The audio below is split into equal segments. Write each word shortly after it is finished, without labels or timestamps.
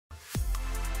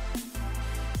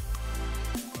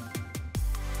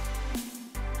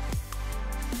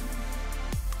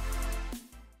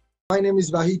My name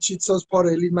is Vahid Chitsaz, part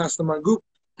of Elite Mastermind Group.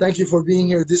 Thank you for being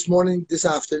here this morning, this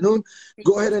afternoon.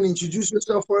 Go ahead and introduce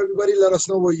yourself for everybody. Let us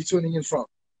know where you're tuning in from.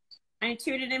 I'm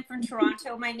tuning in from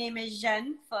Toronto. My name is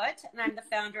Jeanne Foot, and I'm the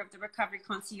founder of the Recovery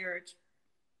Concierge.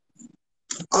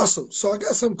 Awesome. So I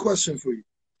got some question for you.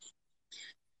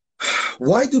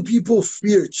 Why do people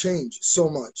fear change so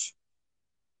much?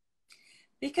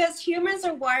 Because humans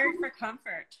are wired for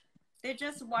comfort. They're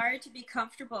just wired to be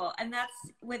comfortable, and that's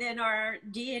within our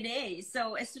DNA.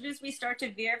 So as soon as we start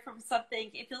to veer from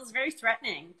something, it feels very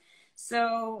threatening.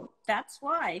 So that's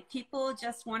why people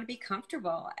just want to be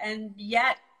comfortable. And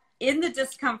yet in the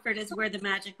discomfort is where the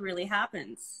magic really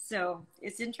happens. So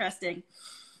it's interesting.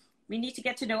 We need to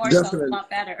get to know ourselves Definitely. a lot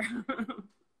better.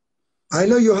 I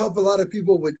know you help a lot of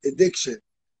people with addiction.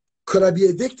 Could I be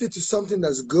addicted to something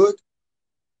that's good?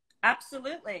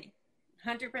 Absolutely.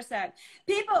 100%.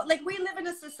 People, like, we live in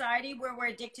a society where we're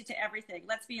addicted to everything.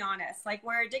 Let's be honest. Like,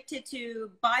 we're addicted to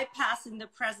bypassing the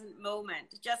present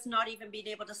moment, just not even being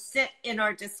able to sit in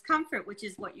our discomfort, which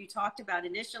is what you talked about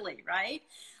initially, right?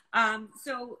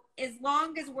 So as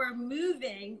long as we're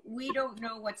moving, we don't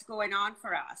know what's going on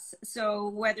for us. So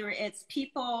whether it's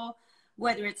people,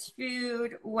 whether it's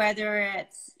food, whether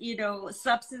it's, you know,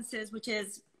 substances, which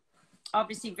is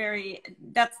obviously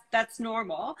that's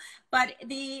normal, but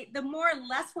the more or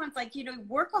less ones, like, you know,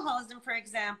 workaholism, for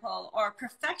example, or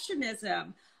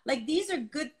perfectionism, like, these are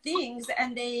good things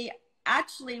and they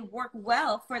actually work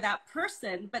well for that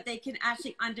person, but they can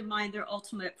actually undermine their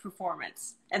ultimate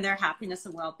performance and their happiness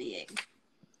and well-being.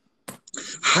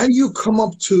 How do you come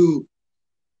up to,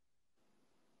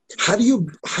 how do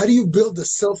you build the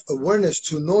self-awareness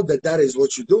to know that that is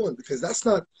what you're doing? Because that's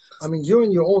not, I mean, you're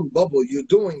in your own bubble, you're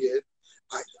doing it.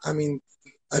 I mean,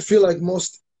 I feel like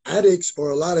most addicts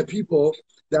or a lot of people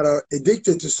that are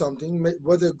addicted to something,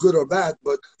 whether good or bad,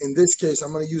 but in this case,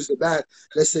 I'm going to use the bad,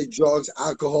 let's say drugs,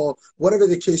 alcohol, whatever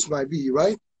the case might be,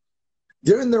 right?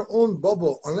 They're in their own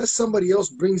bubble. Unless somebody else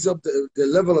brings up the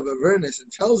level of awareness and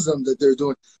tells them that they're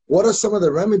doing, what are some of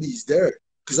the remedies there?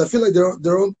 Because I feel like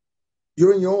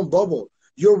you're in your own bubble.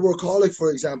 You're a workaholic,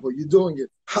 for example, you're doing it.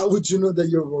 How would you know that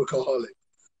you're a workaholic?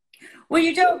 Well,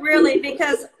 you don't really,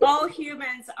 because all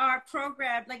humans are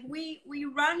programmed. Like, we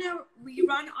run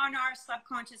on our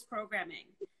subconscious programming.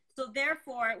 So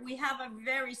therefore, we have a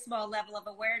very small level of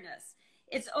awareness.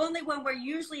 It's only when we're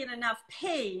usually in enough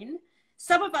pain.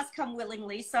 Some of us come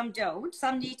willingly, some don't.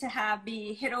 Some need to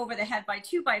be hit over the head by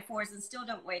 2x4s and still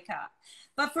don't wake up.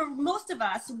 But for most of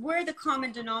us, we're the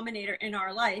common denominator in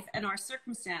our life and our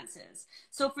circumstances.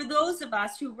 So for those of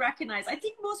us who recognize, I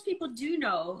think most people do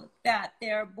know that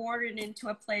they're bordering into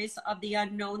a place of the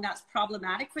unknown that's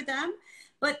problematic for them,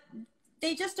 but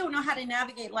they just don't know how to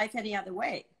navigate life any other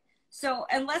way. So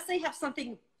unless they have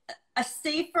something, a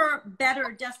safer,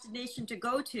 better destination to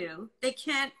go to, they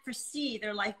can't foresee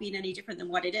their life being any different than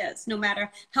what it is, no matter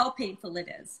how painful it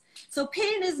is. So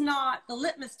pain is not the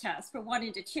litmus test for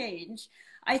wanting to change.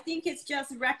 I think it's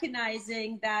just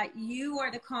recognizing that you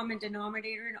are the common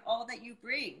denominator in all that you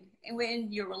bring,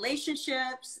 in your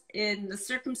relationships, in the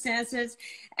circumstances.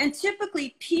 And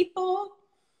typically people,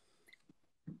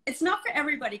 it's not for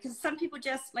everybody, because some people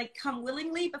just, like, come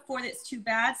willingly before it's too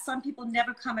bad. Some people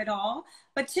never come at all.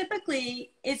 But typically,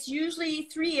 it's usually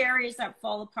 3 areas that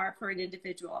fall apart for an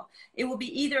individual. It will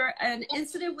be either an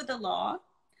incident with the law,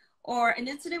 or an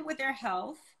incident with their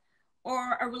health,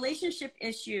 or a relationship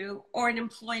issue, or an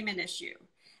employment issue.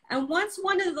 And once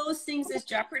one of those things is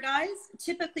jeopardized,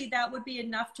 typically that would be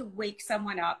enough to wake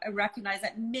someone up and recognize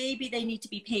that maybe they need to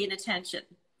be paying attention.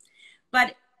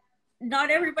 But not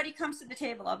everybody comes to the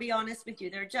table, I'll be honest with you.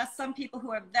 There are just some people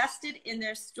who are vested in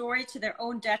their story to their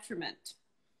own detriment.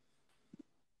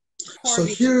 So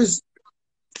here's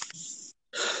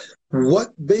what,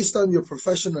 based on your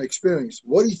professional experience,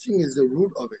 what do you think is the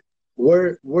root of it?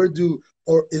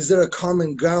 Or is there a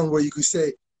common ground where you could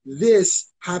say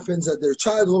this happens at their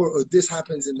childhood, or this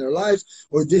happens in their lives,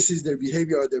 or this is their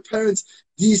behavior or their parents,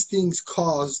 these things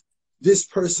cause this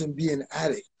person be an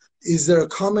addict? Is there a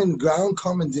common ground,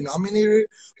 common denominator,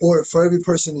 or for every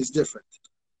person is different?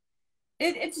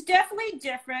 It's definitely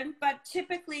different, but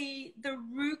typically the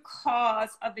root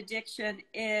cause of addiction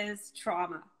is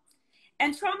trauma.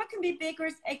 And trauma can be big, or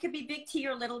it could be big T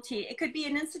or little t. It could be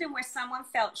an incident where someone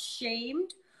felt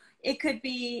shamed. It could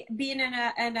be being in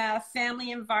a family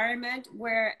environment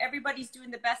where everybody's doing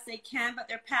the best they can, but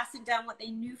they're passing down what they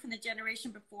knew from the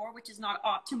generation before, which is not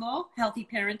optimal, healthy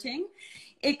parenting.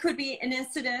 It could be an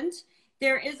incident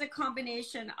there is a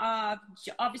combination of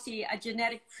obviously a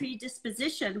genetic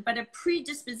predisposition, but a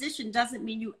predisposition doesn't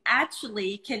mean you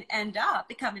actually can end up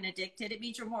becoming addicted. It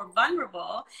means you're more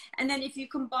vulnerable. And then if you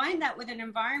combine that with an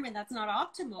environment that's not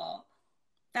optimal,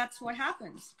 that's what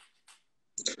happens.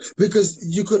 Because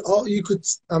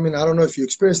I mean, I don't know if you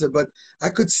experienced it, but I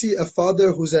could see a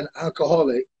father who's an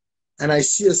alcoholic, and I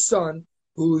see a son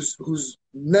who's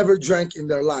never drank in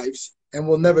their lives and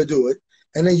will never do it.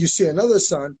 And then you see another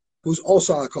son who's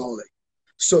also alcoholic.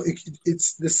 So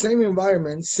it's the same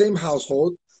environment, same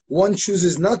household. One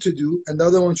chooses not to do, and the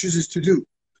other one chooses to do.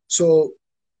 So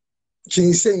can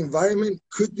you say environment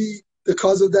could be the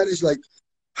cause of that? Is like,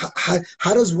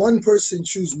 how does one person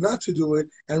choose not to do it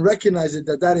and recognize it,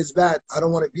 that is bad, I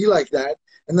don't want to be like that,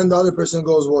 and then the other person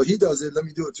goes, well, he does it, let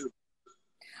me do it too?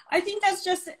 I think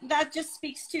that just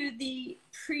speaks to the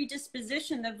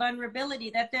predisposition, the vulnerability,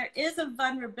 that there is a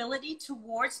vulnerability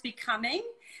towards becoming,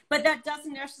 but that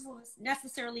doesn't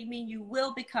necessarily mean you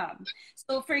will become.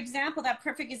 So for example, that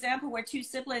perfect example where two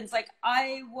siblings, like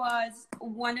I was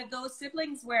one of those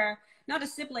siblings where, not a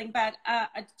sibling, but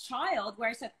a child, where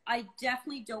I said, I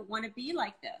definitely don't want to be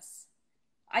like this.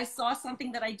 I saw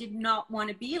something that I did not want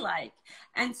to be like.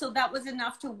 And so that was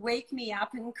enough to wake me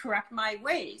up and correct my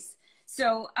ways.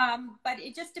 So, but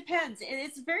it just depends.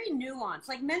 It's very nuanced.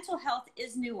 Like mental health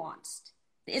is nuanced.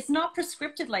 It's not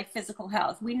prescriptive like physical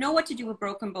health. We know what to do with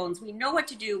broken bones. We know what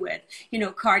to do with,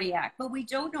 cardiac, but we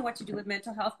don't know what to do with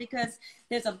mental health, because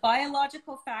there's a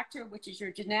biological factor, which is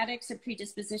your genetics and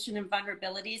predisposition and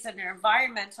vulnerabilities, and your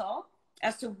environmental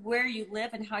as to where you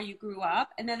live and how you grew up.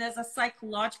 And then there's a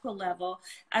psychological level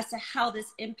as to how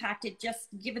this impacted, just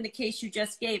given the case you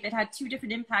just gave. It had two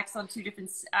different impacts on two different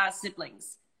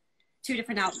siblings. Two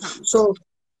different outcomes. So,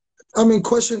 I mean,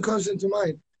 question comes into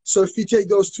mind. So if you take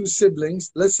those two siblings,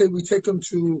 let's say we take them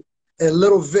to a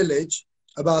little village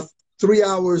about 3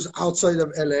 hours outside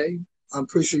of LA. I'm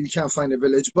pretty sure you can't find a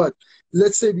village, but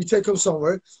let's say we take them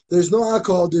somewhere. There's no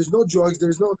alcohol, there's no drugs,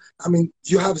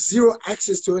 you have zero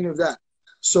access to any of that.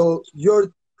 So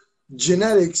your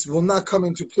genetics will not come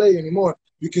into play anymore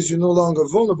because you're no longer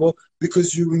vulnerable,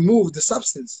 because you remove the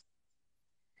substance.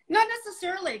 Not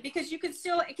necessarily, because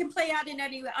it can play out in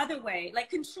any other way. Like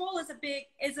control is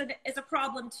a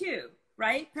problem too,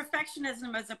 right?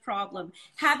 Perfectionism is a problem.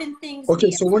 Having things.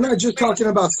 Okay, so we're not just talking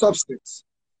about substance.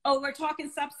 Oh, we're talking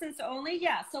substance only?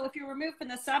 Yeah. So if you're removed from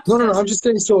the substance. No, I'm just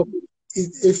saying, so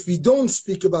if we don't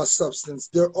speak about substance,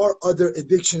 there are other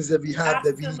addictions that we have.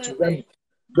 Absolutely. That we need to remedy.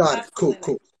 Got it.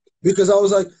 Cool. Because I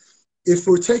was like, if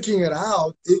we're taking it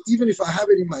out, even if I have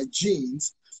it in my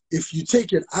genes, if you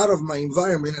take it out of my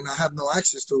environment and I have no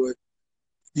access to it,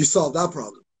 you solve that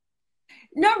problem.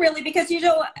 Not really, because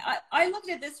I look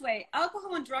at it this way: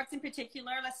 alcohol and drugs in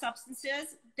particular, like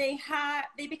substances, they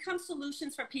become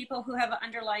solutions for people who have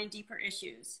underlying deeper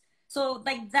issues. So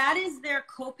like that is their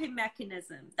coping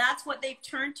mechanism. That's what they've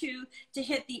turned to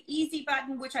hit the easy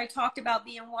button, which I talked about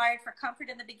being wired for comfort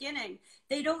in the beginning.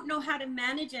 They don't know how to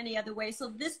manage any other way. So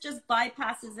this just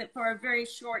bypasses it for a very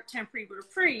short temporary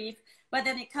reprieve, but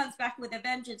then it comes back with a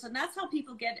vengeance. And that's how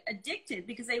people get addicted,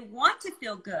 because they want to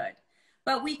feel good.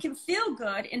 But we can feel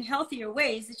good in healthier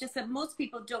ways. It's just that most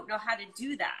people don't know how to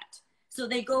do that. So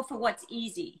they go for what's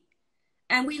easy.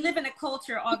 And we live in a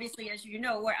culture, obviously, as you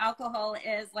know, where alcohol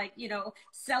is like,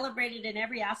 celebrated in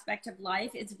every aspect of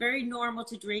life. It's very normal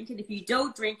to drink. And if you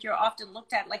don't drink, you're often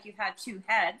looked at like you've had two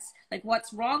heads. Like,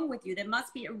 what's wrong with you? There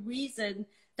must be a reason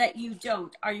that you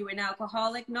don't. Are you an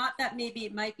alcoholic? Not that maybe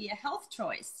it might be a health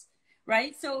choice,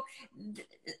 right? So,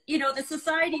 the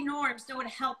society norms don't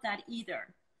help that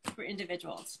either for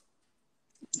individuals.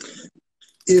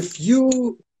 If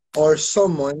you or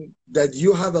someone that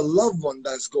you have a loved one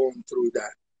that's going through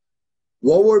that,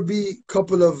 what would be a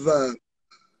couple of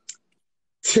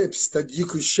tips that you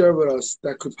could share with us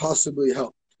that could possibly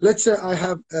help? Let's say I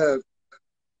have a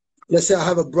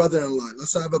brother-in-law.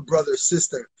 Let's say I have a brother,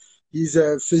 sister. He's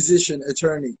a physician,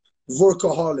 attorney,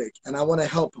 workaholic, and I want to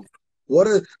help him.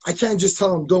 I can't just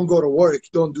tell him, don't go to work,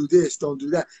 don't do this, don't do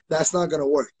that. That's not going to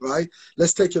work, right?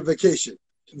 Let's take a vacation.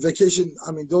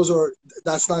 I mean,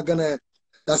 that's not going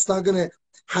to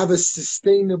have a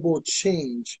sustainable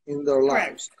change in their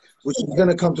lives, which is going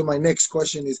to come to my next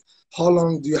question is, how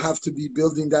long do you have to be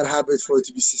building that habit for it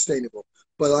to be sustainable?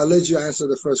 But I'll let you answer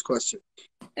the first question.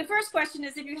 The first question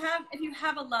is, if you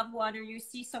have a loved one, or you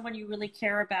see someone you really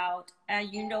care about and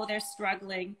they're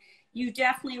struggling, you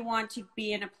definitely want to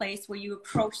be in a place where you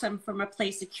approach them from a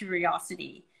place of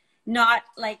curiosity, not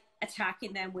like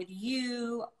attacking them with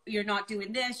you're not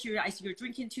doing this, you're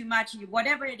drinking too much,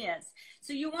 whatever it is.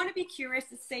 So you want to be curious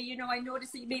to say, I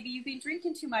noticed that maybe you've been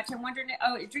drinking too much. I'm wondering,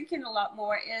 drinking a lot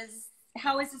more,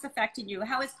 how is this affecting you?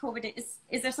 How is COVID?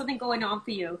 Is there something going on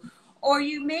for you? Or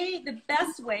you may, the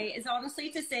best way is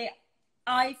honestly to say,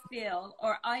 I feel,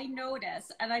 or I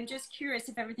notice, and I'm just curious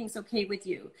if everything's okay with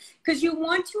you. Because you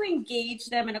want to engage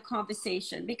them in a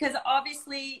conversation, because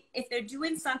obviously if they're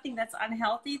doing something that's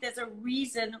unhealthy, there's a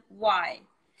reason why.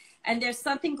 And there's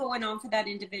something going on for that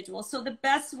individual. So the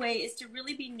best way is to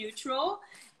really be neutral.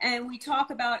 And we talk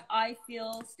about I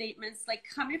feel statements, like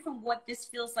coming from what this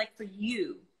feels like for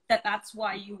you, that's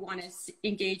why you want to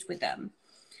engage with them.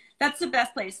 That's the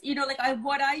best place. You know, like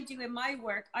what I do in my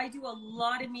work, I do a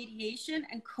lot of mediation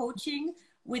and coaching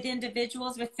with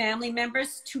individuals, with family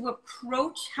members to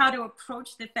how to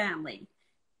approach the family,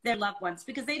 their loved ones,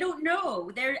 because they don't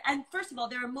know. And first of all,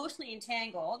 they're emotionally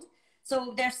entangled.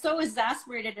 So they're so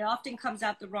exasperated, it often comes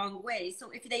out the wrong way. So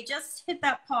if they just hit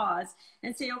that pause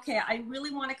and say, okay, I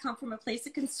really want to come from a place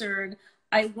of concern.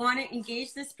 I want to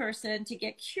engage this person to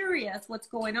get curious what's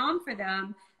going on for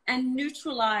them, and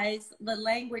neutralize the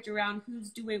language around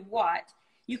who's doing what,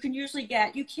 you can usually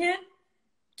you can't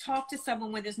talk to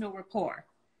someone when there's no rapport.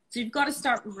 So you've got to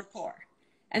start with rapport.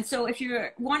 And so if you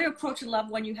want to approach a loved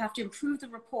one, you have to improve the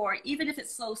rapport, even if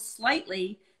it's so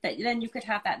slightly, that then you could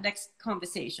have that next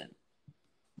conversation.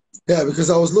 Yeah,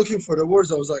 because I was looking for the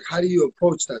words. I was like, how do you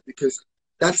approach that? Because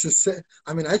I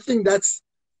think that's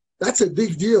a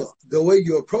big deal, the way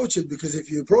you approach it, because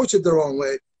if you approach it the wrong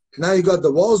way, now you got the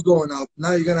walls going up.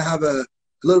 Now you're going to have a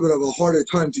little bit of a harder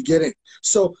time to get in.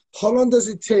 So how long does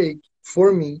it take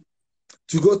for me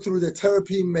to go through the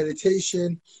therapy,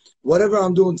 meditation, whatever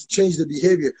I'm doing to change the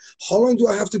behavior? How long do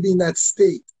I have to be in that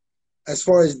state as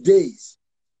far as days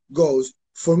goes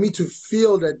for me to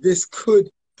feel that this could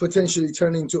potentially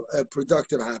turn into a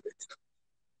productive habit?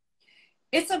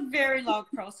 It's a very long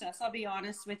process, I'll be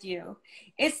honest with you.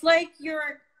 It's like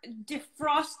you're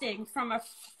defrosting from a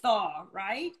thaw,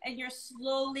 right? And you're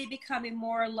slowly becoming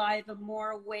more alive and more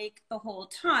awake the whole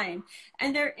time.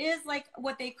 And there is like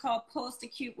what they call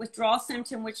post-acute withdrawal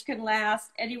symptom, which can last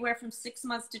anywhere from 6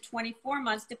 months to 24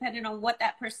 months, depending on what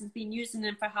that person's been using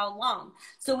and for how long.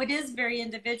 So it is very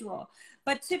individual.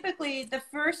 But typically the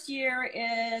first year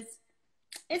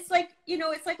it's like, you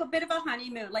know, it's like a bit of a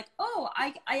honeymoon. Like, oh,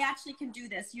 I actually can do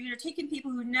this. You're taking people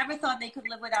who never thought they could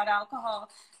live without alcohol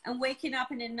and waking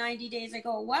up, and in 90 days, I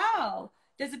go, wow,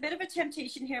 there's a bit of a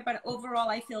temptation here, but overall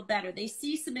I feel better. They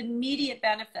see some immediate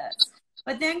benefits.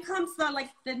 But then comes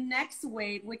the next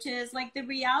wave, which is like the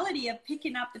reality of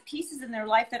picking up the pieces in their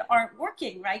life that aren't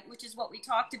working, right? Which is what we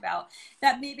talked about,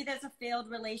 that maybe there's a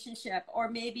failed relationship, or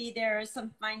maybe there's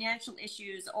some financial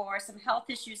issues or some health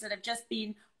issues that have just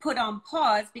been put on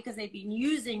pause because they've been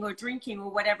using or drinking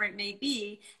or whatever it may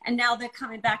be. And now they're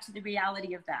coming back to the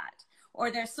reality of that,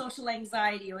 or their social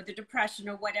anxiety or the depression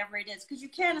or whatever it is, because you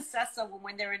can't assess someone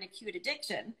when they're in acute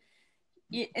addiction.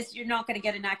 You're not going to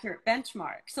get an accurate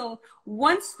benchmark. So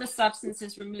once the substance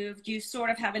is removed, you sort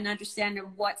of have an understanding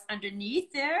of what's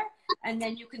underneath there, and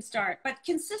then you can start. But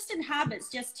consistent habits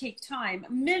just take time.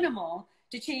 Minimal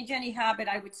to change any habit,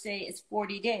 I would say, is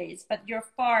 40 days, but you're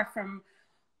far from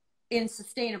in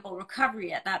sustainable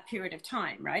recovery at that period of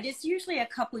time, right? It's usually a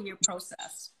couple-year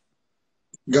process.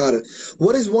 Got it.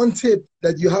 What is one tip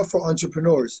that you have for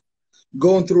entrepreneurs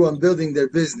going through and building their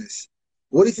business?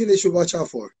 What do you think they should watch out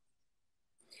for?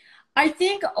 I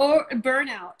think, or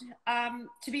burnout.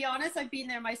 To be honest, I've been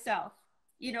there myself.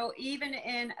 You know, even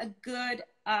in a good,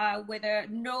 with a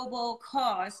noble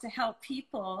cause to help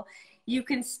people, you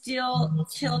can still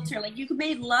tilter. Like, you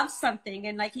may love something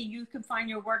and like you can find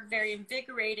your work very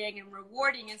invigorating and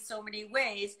rewarding in so many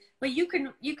ways, but you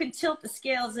can tilt the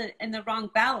scales in the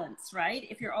wrong balance, right?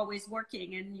 If you're always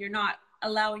working and you're not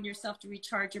allowing yourself to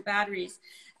recharge your batteries.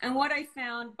 And what I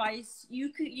found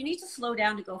you need to slow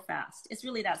down to go fast. It's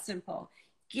really that simple.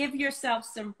 Give yourself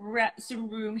some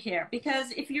room here, because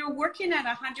if you're working at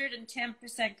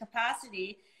 110%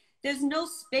 capacity, there's no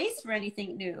space for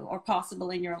anything new or possible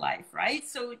in your life, right?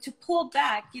 So to pull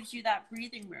back gives you that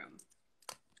breathing room.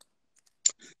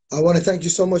 I want to thank you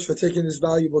so much for taking this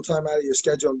valuable time out of your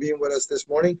schedule and being with us this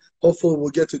morning. Hopefully we'll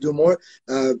get to do more.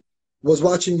 Was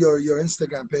watching your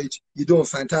Instagram page. You're doing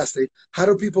fantastic. How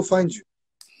do people find you?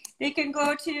 They can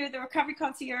go to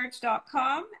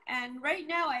therecoveryconcierge.com. And right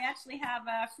now I actually have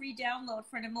a free download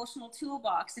for an emotional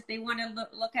toolbox if they want to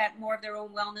look at more of their own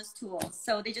wellness tools.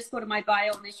 So they just go to my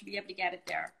bio and they should be able to get it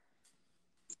there.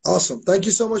 Awesome. Thank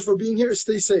you so much for being here.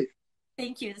 Stay safe.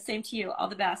 Thank you. The same to you. All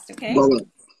the best. Okay. Bye-bye.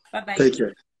 Bye-bye. Take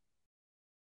care.